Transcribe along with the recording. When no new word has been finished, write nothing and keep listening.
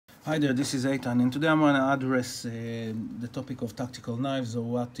Hi there, this is Eitan, and today I'm going to address the topic of tactical knives, or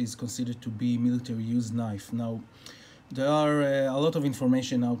what is considered to be military use knife. Now, there are a lot of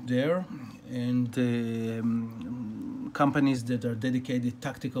information out there, and companies that are dedicated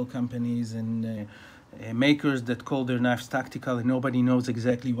tactical companies, and makers that call their knives tactical, and nobody knows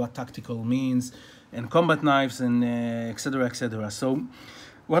exactly what tactical means, and combat knives, and etc. etc. So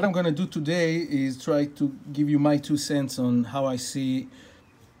what I'm going to do today is try to give you my 2 cents on how I see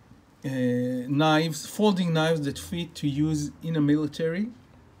knives, folding knives that fit to use in a military.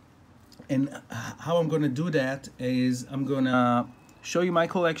 And how I'm going to do that is I'm going to show you my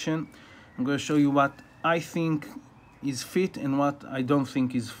collection. I'm going to show you what I think is fit and what I don't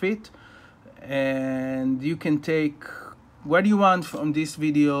think is fit. And you can take what you want from this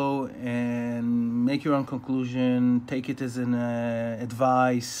video and make your own conclusion. Take it as an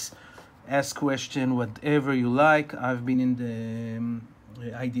advice, ask question, whatever you like. I've been in the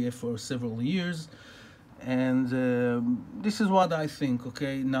IDF for several years, and this is what I think.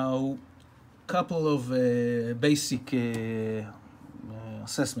 Okay, now couple of basic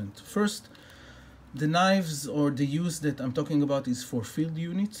assessment. First, the knives or the use that I'm talking about is for field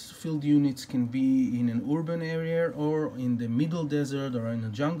units. Field units can be in an urban area or in the middle desert or in a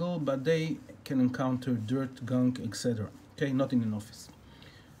jungle, but they can encounter dirt, gunk, etc. Okay, not in an office.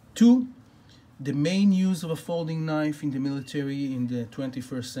 Two, the main use of a folding knife in the military in the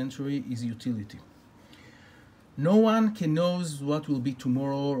 21st century is utility. No one can know what will be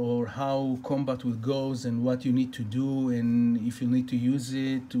tomorrow or how combat will go and what you need to do, and if you need to use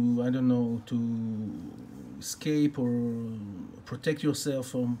it to, I don't know, to escape or protect yourself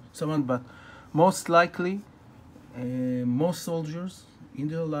from someone. But most likely, most soldiers in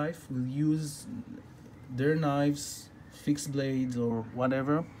their life will use their knives, fixed blades or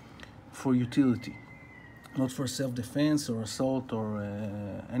whatever, for utility, not for self-defense or assault or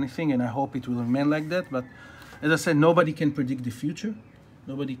anything, and I hope it will remain like that. But as I said, nobody can predict the future,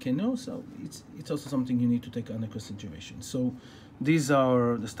 nobody can know, so it's also something you need to take under consideration. So these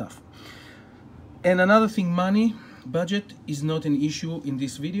are the stuff. And another thing, money, budget is not an issue in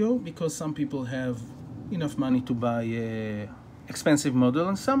this video, because some people have enough money to buy a expensive model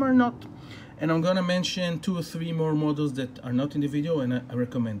and some are not. And I'm gonna mention 2 or 3 more models that are not in the video, and I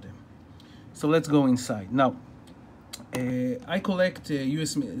recommend them. So let's go inside. Now, I collect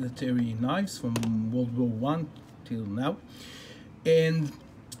US military knives from World War I till now. And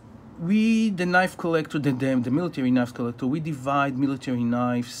the knife collector, the military knives collector, we divide military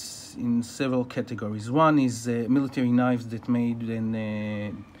knives in several categories. One is military knives that made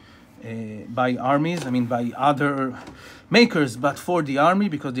by armies, by other makers, but for the army,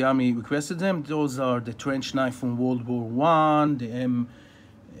 because the army requested them. Those are the trench knife from World War I, the M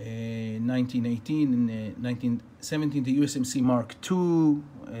 1918 and 1917, the USMC Mark II,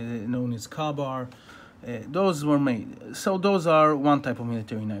 known as Kabar. Those were made. So those are one type of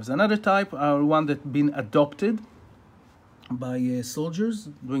military knives. Another type are one that been adopted by soldiers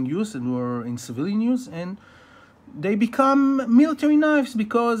during use and were in civilian use, and they become military knives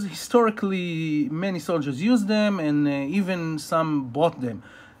because historically many soldiers used them, and even some bought them.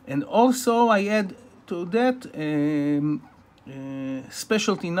 And also I add to that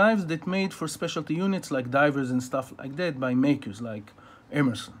specialty knives that made for specialty units like divers and stuff like that by makers like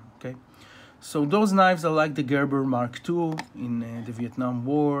Emerson. Okay, so those knives are like the Gerber Mark II in the Vietnam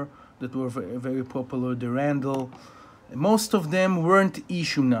War that were very popular, the Randall. Most of them weren't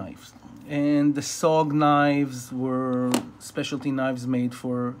issue knives, and the SOG knives were specialty knives made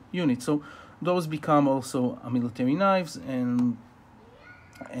for units. So those become also military knives, and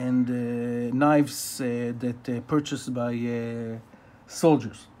knives that purchased by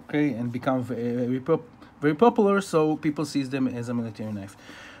soldiers, okay, and become very popular, so people see them as a military knife.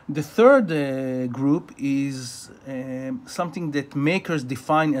 The third group is something that makers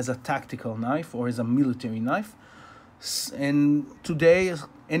define as a tactical knife or as a military knife, and today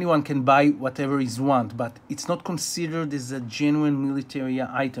anyone can buy whatever is want, but it's not considered as a genuine military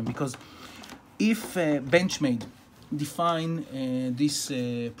item, because if Benchmade define this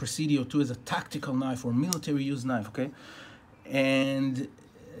Presidio 2 as a tactical knife or military use knife, okay, and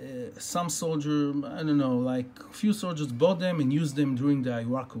some soldier, I don't know, like a few soldiers bought them and used them during the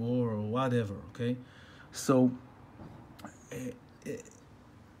Iraq War or whatever, okay, so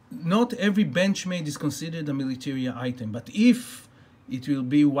not every Benchmade is considered a military item, but if it will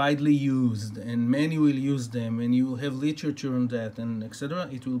be widely used and many will use them and you will have literature on that and etc.,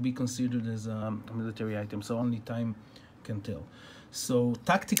 it will be considered as a military item. So only time can tell. So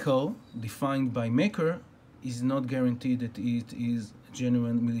tactical, defined by maker, is not guaranteed that it is a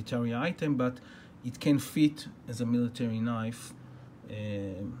genuine military item, but it can fit as a military knife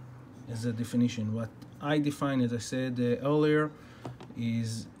as a definition. What I define, as I said earlier,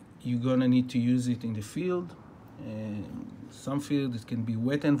 is you're gonna need to use it in the field. Some field, it can be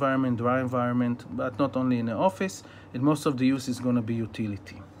wet environment, dry environment, but not only in the office. And most of the use is gonna be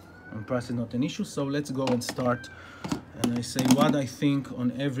utility. And price is not an issue, so let's go and start. And I say what I think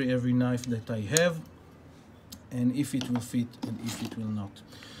on every knife that I have, and if it will fit and if it will not.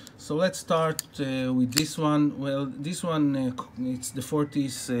 So let's start with this one. Well, this one, it's the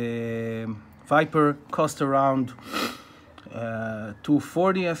 40s Viper, cost around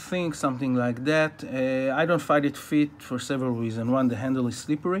 $240, I think, something like that. I don't find it fit for several reasons. One, the handle is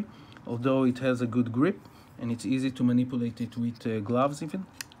slippery, although it has a good grip, and it's easy to manipulate it with gloves even,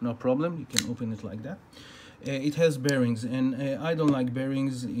 no problem. You can open it like that. It has bearings, and I don't like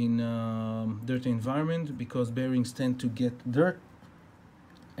bearings in dirty environment, because bearings tend to get dirt,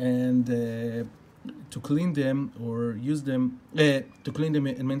 and to clean them or use them, to clean them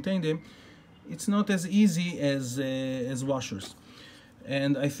and maintain them, it's not as easy as washers.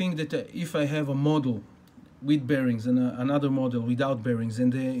 And I think that if I have a model with bearings and another model without bearings,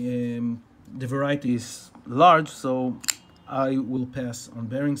 and the variety is large, so I will pass on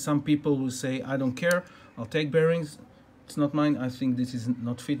bearings. Some people will say, I don't care, I'll take bearings. It's not mine. I think this is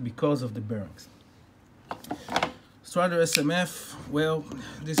not fit because of the bearings. Strider SMF, well,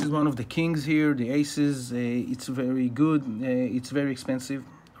 this is one of the kings here, the aces. It's very good. It's very expensive,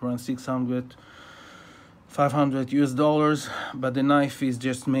 around 600, 500 US dollars, but the knife is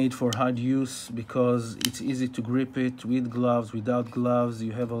just made for hard use because it's easy to grip it with gloves, without gloves.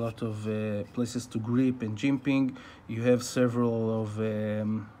 You have a lot of places to grip and jimping. You have several of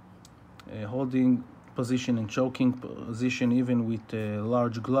holding position and choking position, even with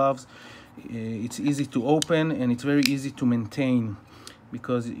large gloves. It's easy to open, and it's very easy to maintain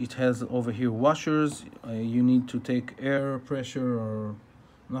because it has over here washers. You need to take air pressure or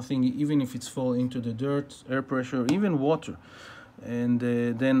nothing, even if it's fall into the dirt, air pressure, even water, and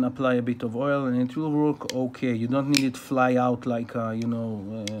then apply a bit of oil, and it will work okay. You don't need it fly out like you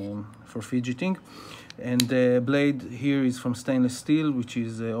know, for fidgeting. And the blade here is from stainless steel, which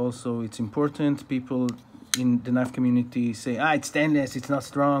is also, it's important. People in the knife community say, it's stainless, it's not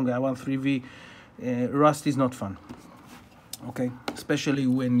strong, I want 3V. Rust is not fun, okay? Especially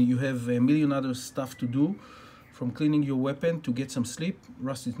when you have a million other stuff to do, from cleaning your weapon to get some sleep.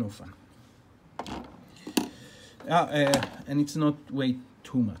 Rust is no fun. And it's not weigh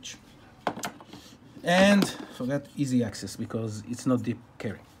too much. And forgot easy access because it's not deep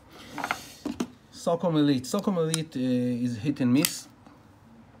carry. Solcom Elite. Solcom Elite is hit and miss.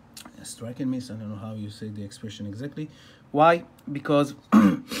 Strike and miss. I don't know how you say the expression exactly. Why? Because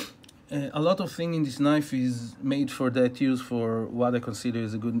a lot of thing in this knife is made for that use, for what I consider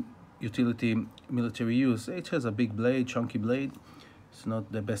is a good utility military use. It has a big blade, chunky blade. It's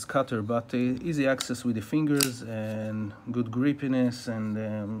not the best cutter, but easy access with the fingers and good grippiness,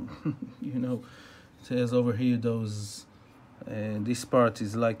 and you know, it has over here those this part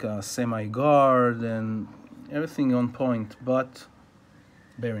is like a semi-guard and everything on point, but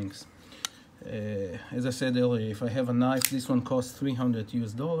bearings. As I said earlier, if I have a knife, this one costs 300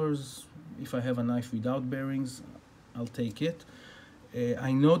 US dollars. If I have a knife without bearings, I'll take it.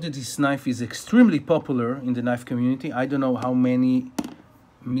 I know that this knife is extremely popular in the knife community. I don't know how many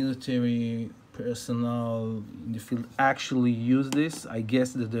military personnel in the field actually use this. I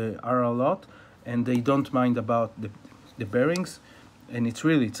guess that there are a lot, and they don't mind about the bearings, and it's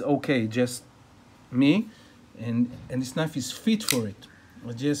okay, just me, and this knife is fit for it.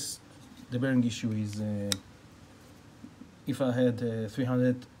 But just the bearing issue is, if I had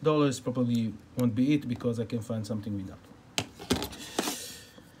 $300, probably won't be it, because I can find something without.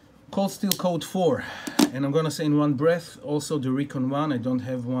 Cold Steel Code 4, and I'm gonna say in one breath also the Recon 1. I don't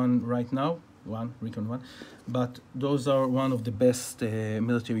have one right now, Recon 1, but those are one of the best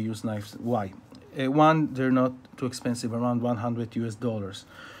military use knives. Why? One, they're not too expensive, around 100 US dollars.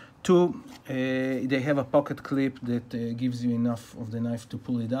 Two, they have a pocket clip that gives you enough of the knife to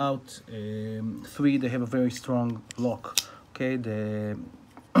pull it out. Three, they have a very strong lock. Okay, the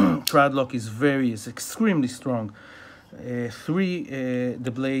trad lock is extremely strong. Three,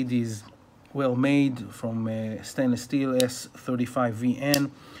 the blade is well made from stainless steel S35VN.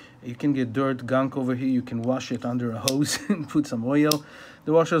 You can get dirt, gunk over here. You can wash it under a hose and put some oil.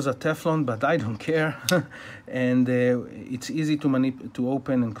 The washers are Teflon, but I don't care. And it's easy to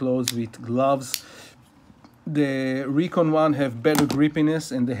open and close with gloves. The Recon 1 have better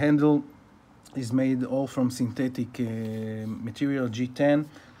grippiness, and the handle is made all from synthetic material, G10,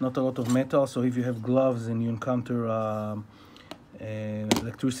 not a lot of metal. So if you have gloves and you encounter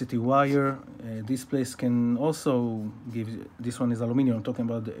electricity wire. This place can also give, this one is aluminum, I'm talking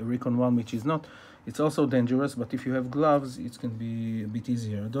about the Recon one, which is not. It's also dangerous, but if you have gloves, it can be a bit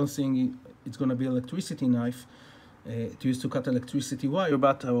easier. I don't think it's going to be electricity knife to use to cut electricity wire,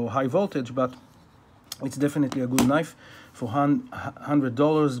 but or high voltage, but it's definitely a good knife for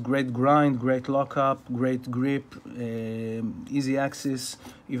 $100. Great grind, great lockup, great grip, easy access,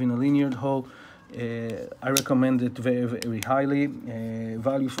 even a linear hole. I recommend it very, very highly.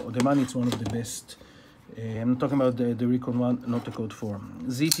 Value for the money, it's one of the best. I'm talking about the Recon one, not the Code 4.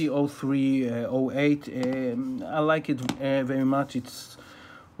 ZT0308, I like it very much. It's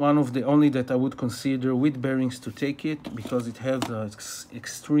one of the only that I would consider with bearings to take it, because it has an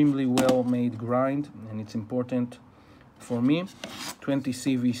extremely well made grind, and it's important for me. 20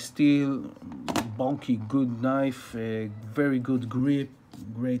 CV steel, bulky, good knife, very good grip,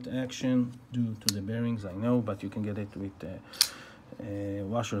 great action due to the bearings, I know, but you can get it with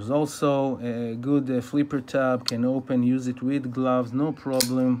washers also. Good flipper tab, can open, use it with gloves, no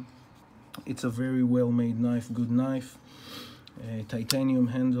problem. It's a very well made knife, good knife. Titanium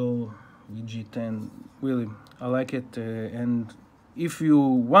handle with G10, really I like it. And if you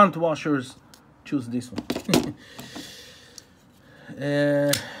want washers, choose this one.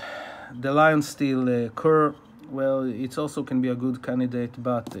 The Lion Steel Kerr, well, it also can be a good candidate,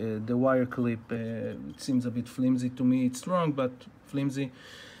 but the wire clip it seems a bit flimsy to me. It's strong but flimsy,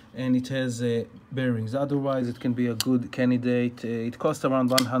 and it has bearings. Otherwise, it can be a good candidate. It costs around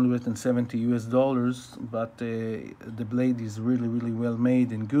 $170 US, but the blade is really, really well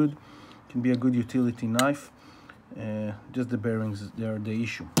made and good. It can be a good utility knife. Just the bearings, they are the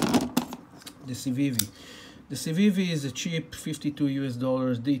issue. The Civivi. The Civivi is a cheap $52 US,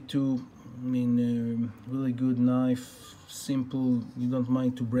 D2. I mean, really good knife, simple. You don't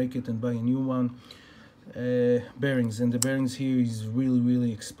mind to break it and buy a new one. Bearings, and the bearings here is really,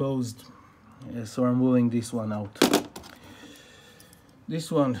 really exposed, so I'm ruling this one out.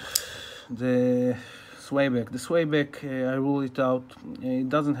 This one, the Swayback. The Swayback, I rule it out. It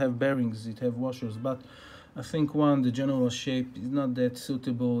doesn't have bearings, it have washers, but I think the general shape is not that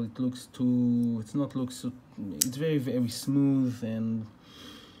suitable. It looks too, it's very, very smooth, and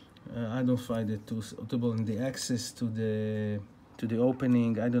I don't find it too suitable. And the access to the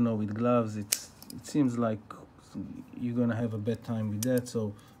opening, I don't know, with gloves, it seems like you're gonna have a bad time with that,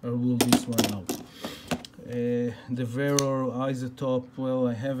 so I'll rule this one out. The Vero Isotope, well,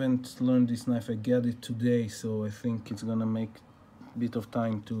 I haven't learned this knife, I got it today, so I think it's gonna make a bit of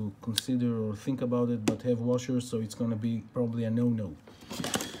time to consider or think about it, but have washers, so it's gonna be probably a no-no.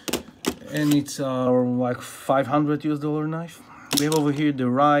 And it's like $500 US knife. We have over here the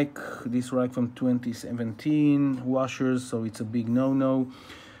Reich, this Reich from 2017, washers, so it's a big no-no.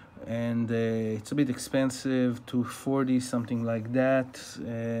 And it's a bit expensive, $240, something like that.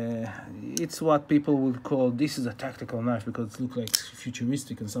 It's what people would call, this is a tactical knife, because it looks like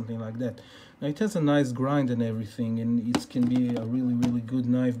futuristic and something like that. Now it has a nice grind and everything, and it can be a really, really good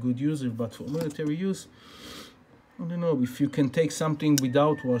knife, good user, but for military use, I don't know, if you can take something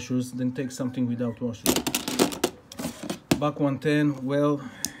without washers, then take something without washers. Buck 110, well,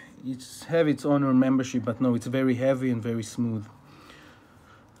 it's have its owner membership, but no, it's very heavy and very smooth.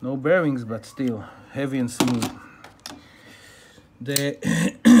 No bearings, but still heavy and smooth. The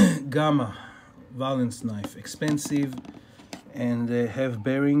Gamma Valence knife, expensive, and have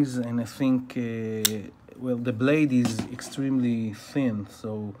bearings, and I think well, the blade is extremely thin,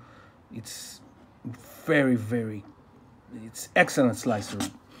 so it's very, very, it's excellent slicer.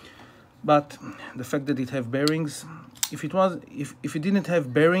 But the fact that it have bearings, if it didn't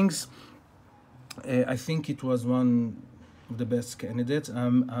have bearings, I think it was one the best candidates.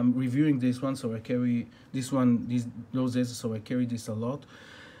 I'm reviewing this one, so I carry this one those days, so I carry this a lot,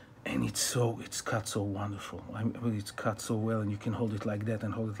 and it's cut so wonderful. It's cut so well, and you can hold it like that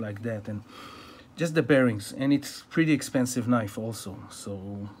and hold it like that, and just the bearings. And it's pretty expensive knife also,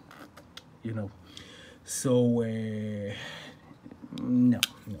 so you know, so no,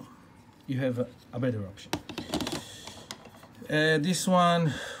 you have a better option. This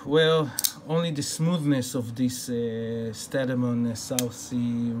one, well, only the smoothness of this Stedman South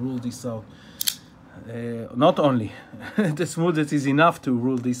Sea rule this out. Not only the smoothness is enough to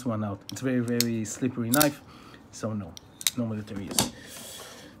rule this one out. It's very, very slippery knife, so no military use.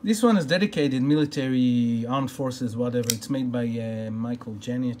 This one is dedicated military, armed forces, whatever. It's made by Michael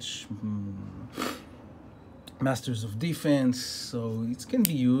Janich, Masters of Defense, so it can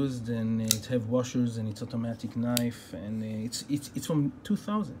be used, and it have washers, and it's automatic knife, and it's from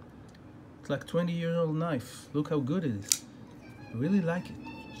 2000. It's like 20-year-old knife. Look how good it is. I really like it.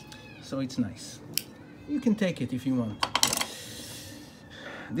 So it's nice. You can take it if you want.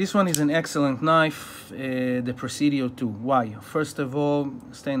 This one is an excellent knife, the Presidio 2. Why? First of all,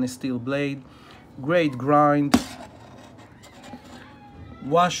 stainless steel blade, great grind,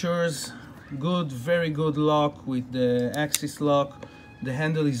 washers, good, very good lock with the axis lock. The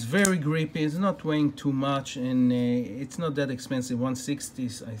handle is very grippy, it's not weighing too much, and it's not that expensive,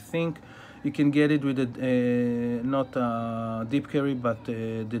 160s I think. You can get it with a, not a deep carry, but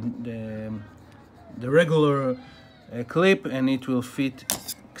the regular clip, and it will fit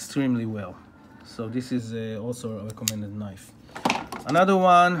extremely well. So this is also a recommended knife. Another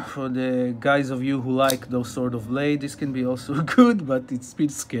one for the guys of you who like those sort of blade. This can be also good, but it's a bit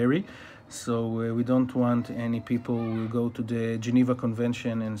scary. So we don't want any people who go to the Geneva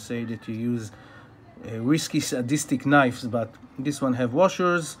Convention and say that you use risky sadistic knives. But this one have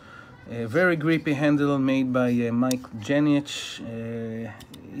washers, a very grippy handle made by Mike Janich.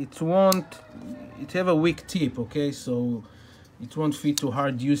 It have a weak tip, okay, so it won't fit to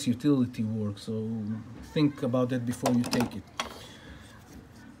hard use utility work, so think about that before you take it.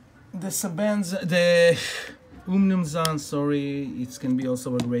 The Sabanza, the Umnumzan, sorry, it can be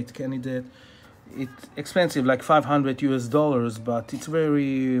also a great candidate. It's expensive, like $500 US, but it's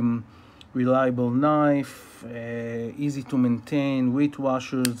very reliable knife, easy to maintain, with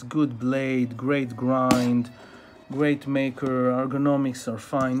washers, good blade, great grind, great maker, ergonomics are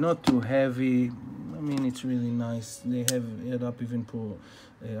fine, not too heavy. I mean, it's really nice. They have it up even for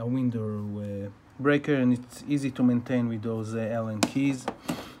a window breaker, and it's easy to maintain with those Allen keys.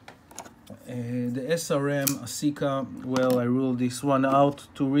 The SRM Asika, well, I ruled this one out.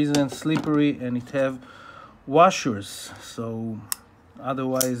 2 reasons: slippery, and it have washers. So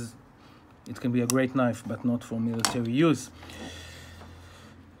otherwise, it can be a great knife, but not for military use.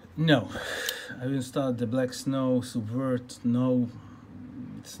 No, I will start the Black Snow Subvert. No,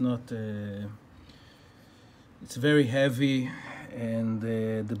 it's not. It's very heavy, and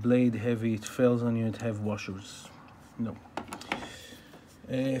the blade heavy. It falls on you. It have washers. No.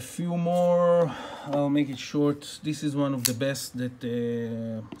 A few more. I'll make it short. This is one of the best that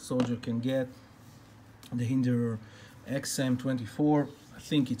a soldier can get. The Hinder XM24. I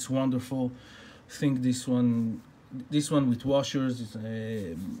think it's wonderful. I think this one with washers,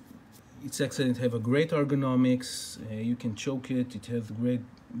 it's excellent. Have a great ergonomics. You can choke it. It has great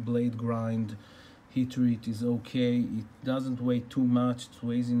blade grind. Heat treat is okay. It doesn't weigh too much. It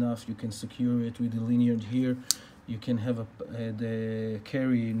weighs enough. You can secure it with the lanyard here. You can have the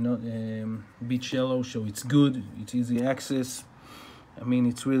carry not beach yellow, so it's good. It's easy access. I mean,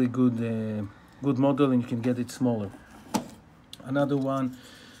 it's really good, good model, and you can get it smaller. Another one.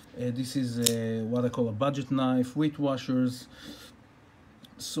 This is what I call a budget knife with washers,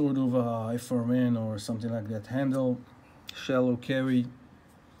 sort of a FRN or something like that handle, shallow carry,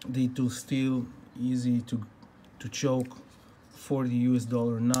 D2 steel, easy to choke, $40 US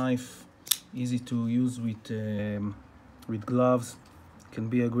knife, easy to use with gloves. Can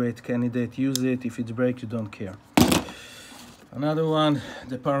be a great candidate. Use it. If it breaks, you don't care. Another one,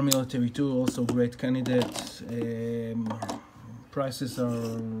 the Paramilitary 2, also great candidate. Prices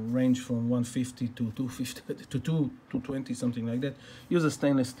are range from 150 to 250 to 220, something like that. Use a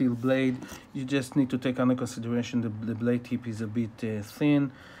stainless steel blade. You just need to take under consideration the blade tip is a bit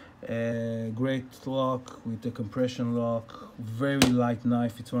thin. Great lock with the compression lock. Very light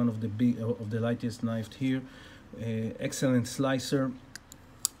knife. It's one of the lightest knives here. Excellent slicer.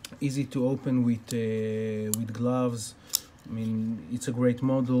 Easy to open with gloves. I mean, it's a great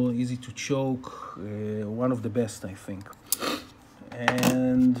model. Easy to choke. One of the best, I think.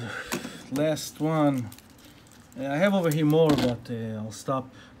 And last one, I have over here more, but I'll stop.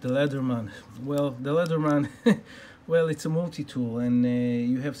 The Leatherman. Well, the Leatherman, well, it's a multi-tool, and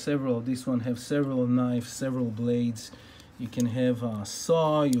you have several. This one has several knives, several blades. You can have a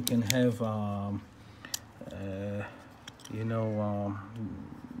saw. You can have,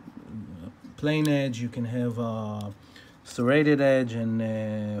 plain edge. You can have a serrated edge and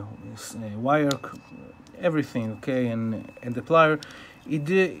wire. Everything, okay, and the plier,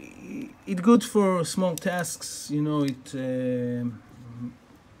 it good for small tasks. You know, it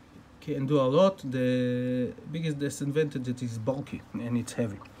can do a lot. The biggest disadvantage is it's bulky and it's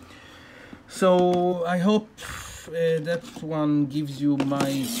heavy. So I hope that one gives you my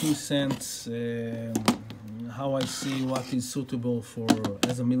 2 cents, how I see what is suitable for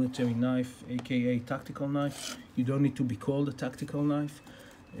as a military knife, aka tactical knife. You don't need to be called a tactical knife.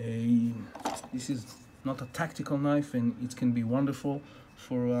 This is not a tactical knife, and it can be wonderful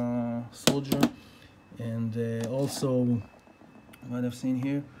for a soldier. And also, what I've seen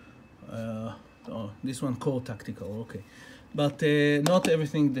here, this one called tactical, okay, but not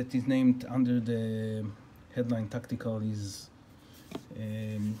everything that is named under the headline tactical is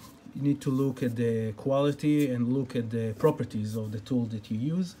You need to look at the quality and look at the properties of the tool that you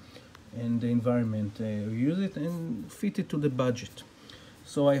use and the environment you use it, and fit it to the budget.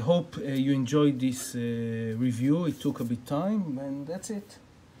 So I hope you enjoyed this review. It took a bit time, and that's it.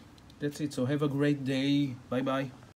 So have a great day. Bye bye.